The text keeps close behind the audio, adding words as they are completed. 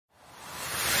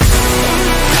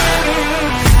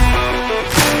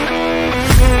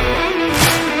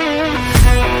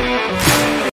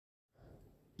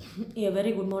A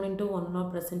very good morning to one and all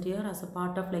present here as a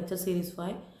part of lecture series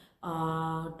 5.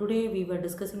 Today we were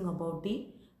discussing about the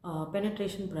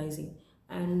penetration pricing,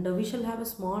 and we shall have a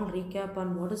small recap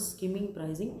on what is skimming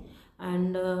pricing.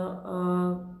 And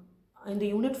in the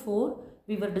unit 4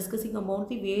 we were discussing about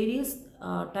the various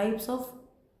types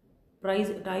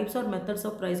or methods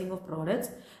of pricing of products,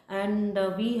 and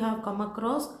we have come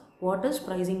across what is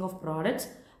pricing of products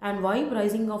and why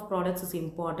pricing of products is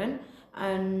important.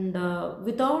 And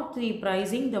without the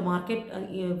pricing,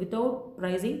 without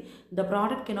pricing, the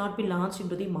product cannot be launched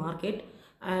into the market.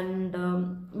 And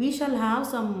we shall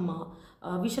have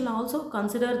we shall also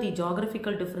consider the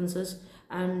geographical differences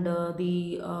and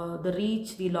the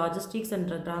reach, the logistics and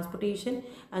transportation,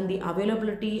 and the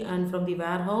availability, and from the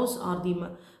warehouse or the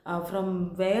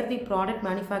from where the product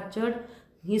manufactured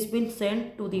is been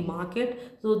sent to the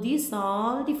market. So these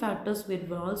all the factors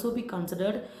will also be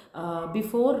considered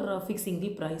before fixing the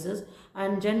prices.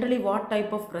 And generally what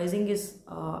type of pricing is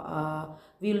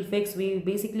we will fix,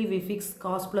 we fix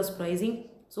cost plus pricing.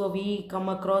 So we come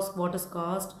across what is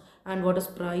cost and what is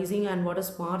pricing and what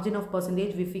is margin of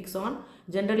percentage we fix on.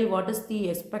 Generally what is the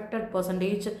expected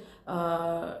percentage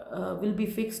will be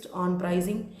fixed on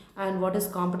pricing, and what is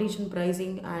competition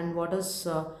pricing, and what is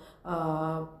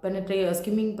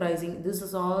skimming pricing. This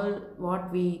is all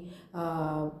what we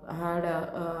had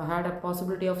a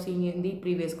possibility of seeing in the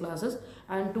previous classes,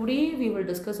 and today we will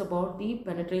discuss about the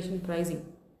penetration pricing.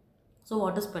 So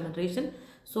what is penetration?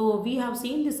 So we have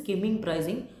seen the skimming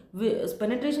pricing.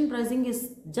 Penetration pricing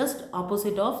is just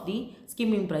opposite of the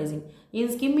skimming pricing. In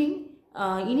skimming,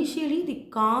 initially the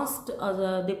cost,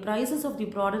 the prices of the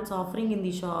products offering in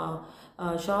the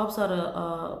shops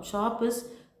or shop is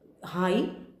high,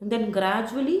 and then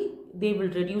gradually they will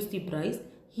reduce the price.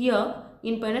 Here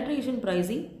in penetration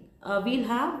pricing, we'll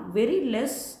have very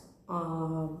less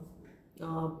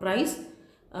price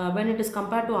when it is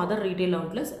compared to other retail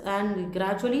outlets, and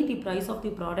gradually the price of the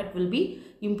product will be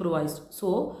improvised.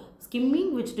 So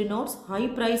skimming, which denotes high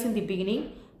price in the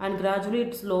beginning and gradually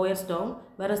it lowers down,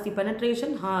 whereas the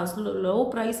penetration has low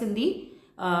price in the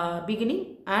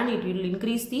beginning and it will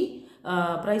increase the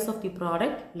price of the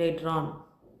product later on.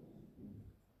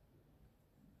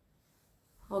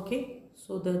 Okay,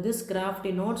 so this graph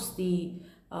denotes the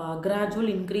gradual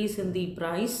increase in the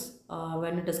price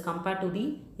when it is compared to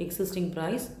the existing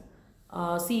price.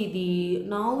 See,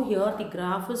 now here the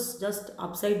graph is just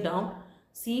upside down.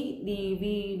 See,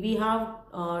 we have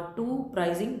two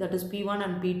pricing, that is P1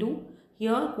 and P2.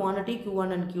 Here quantity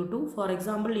Q1 and Q2. For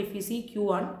example, if we see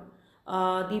Q1,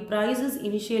 the price is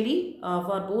initially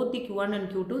for both the Q1 and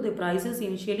Q2, the price is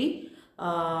initially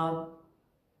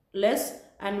less,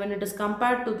 and when it is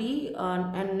compared to the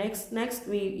and next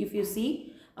if you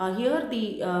see here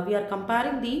we are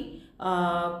comparing the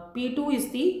P2 is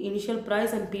the initial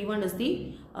price and P1 is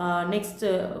the next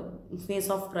phase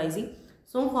of pricing.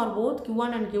 So for both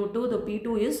Q1 and Q2, the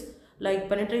P2 is like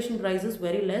penetration price is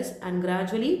very less, and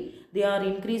gradually they are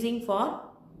increasing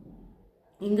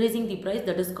the price,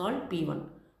 that is called P1.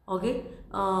 Okay,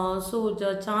 so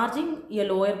charging a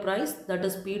lower price, that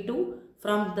is P2,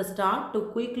 from the start to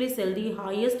quickly sell the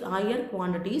higher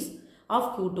quantities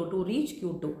of Q2 to reach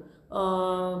Q2.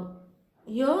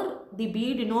 Here the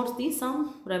B denotes the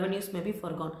some revenues may be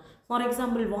forgone. For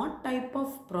example, what type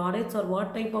of products or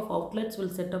what type of outlets will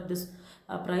set up this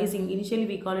pricing? Initially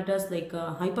we call it as like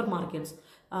hypermarkets.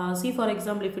 See, for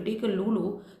example, if you take a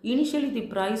Lulu, initially the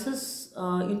prices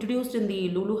introduced in the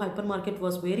Lulu hypermarket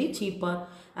was very cheaper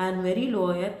and very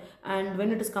lower, and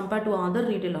when it is compared to other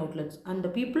retail outlets, and the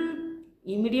people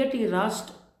immediately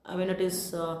rushed when it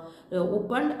is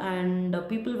opened, and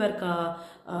people were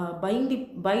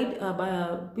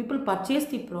people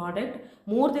purchased the product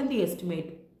more than the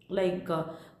estimate. Like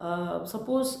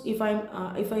suppose if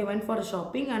I went for a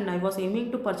shopping and I was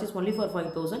aiming to purchase only for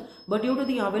 5,000, but due to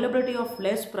the availability of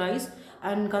less price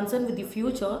and concern with the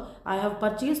future, I have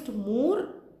purchased more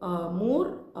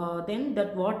than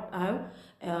that what I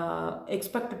have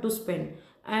expected to spend.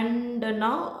 And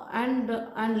now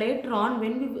and later on,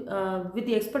 when we with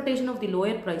the expectation of the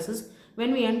lower prices,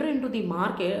 when we enter into the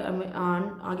market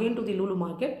and again to the Lulu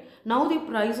market, now the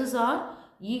prices are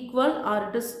equal or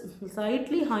it is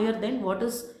slightly higher than what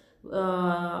is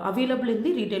available in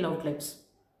the retail outlets.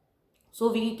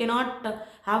 So we cannot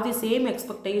have the same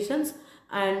expectations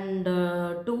and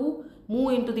to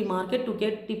move into the market to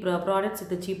get the products at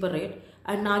the cheaper rate.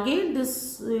 And again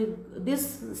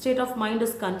this state of mind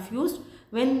is confused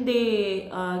when they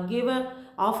give a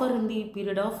offer in the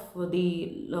period of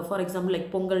the for example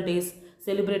like Pongal days,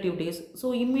 celebrative days.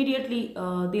 So immediately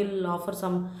they'll offer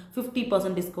some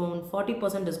 50% discount,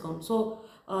 40% discount. So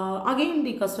again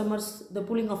the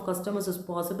pooling of customers is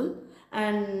possible,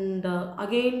 and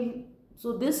again,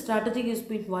 so this strategy is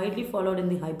been widely followed in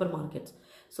the hypermarkets.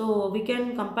 So we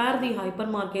can compare the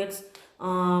hypermarkets,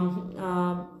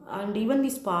 and even the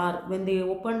Spar when they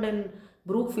opened in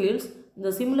Brookfields,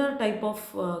 the similar type of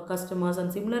customers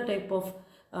and similar type of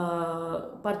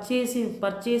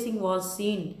purchasing was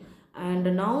seen, and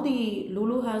now the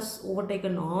Lulu has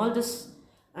overtaken all this,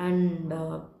 and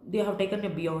they have taken a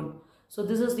beyond. So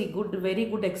this is the very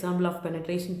good example of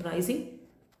penetration pricing.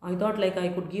 I thought like I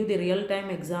could give the real time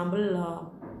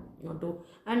example to.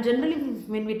 And generally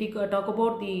when we talk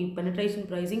about the penetration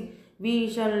pricing, we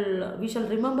shall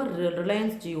remember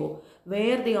Reliance Jio,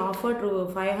 where they offered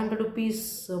 500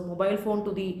 rupees mobile phone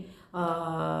to the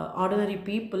ordinary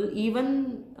people.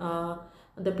 Even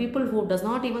the people who does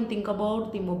not even think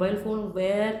about the mobile phone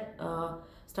were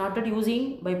started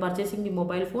using by purchasing the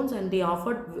mobile phones, and they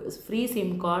offered free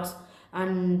SIM cards,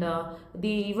 and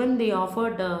they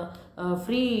offered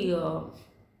free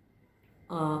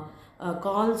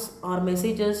calls or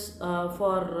messages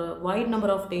for wide number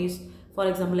of days, for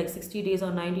example like 60 days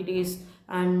or 90 days,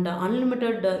 and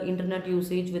unlimited internet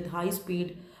usage with high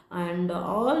speed, and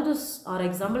all this are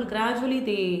example. Gradually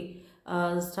they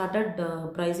started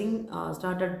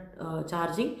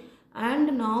charging,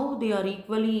 and now they are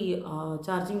equally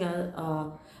charging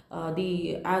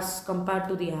the as compared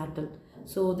to the Airtel.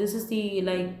 So this is the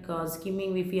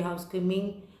skimming. If you have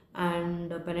skimming and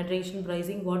penetration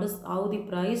pricing, what is how the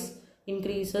price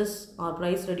increases or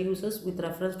price reduces with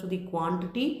reference to the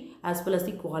quantity as well as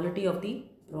the quality of the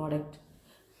product.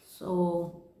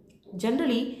 So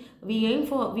generally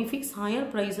we fix higher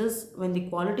prices when the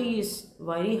quality is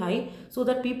very high, so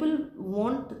that people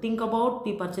won't think about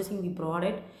the purchasing the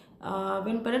product.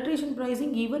 When penetration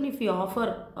pricing, even if we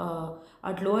offer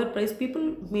at lower price,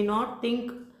 people may not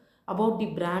think about the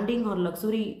branding or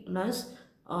luxuriness,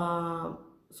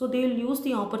 so they will use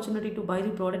the opportunity to buy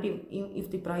the product if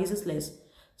the price is less.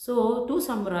 So to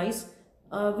summarize,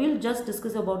 we'll just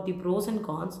discuss about the pros and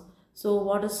cons. So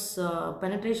what is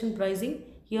penetration pricing?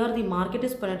 Here the market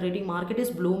is penetrating, market is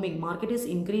blooming, market is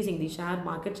increasing, the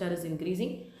market share is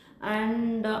increasing,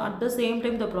 and at the same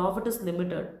time the profit is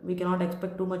limited. We cannot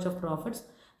expect too much of profits.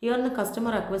 Here in the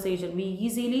customer acquisition, we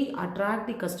easily attract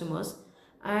the customers,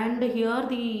 and here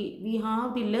we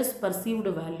have the less perceived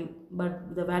value,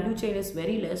 but the value chain is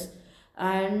very less,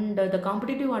 and the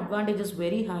competitive advantage is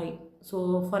very high.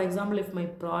 So for example, if my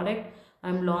product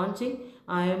I'm launching,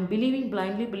 I am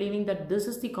blindly believing that this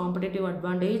is the competitive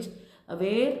advantage,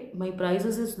 where my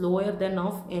prices is lower than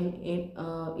of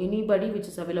anybody which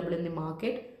is available in the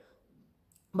market.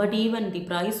 But even the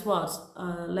price wars,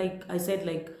 like I said,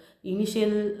 like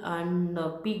initial and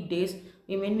peak days,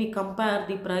 when we compare,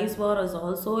 the price war is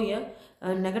also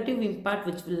a negative impact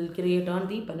which will create on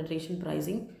the penetration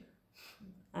pricing.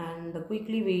 And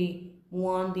quickly we move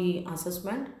on the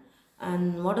assessment.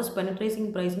 And what is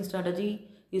penetration pricing strategy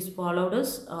is followed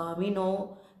is, we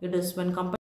know it is when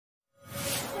compared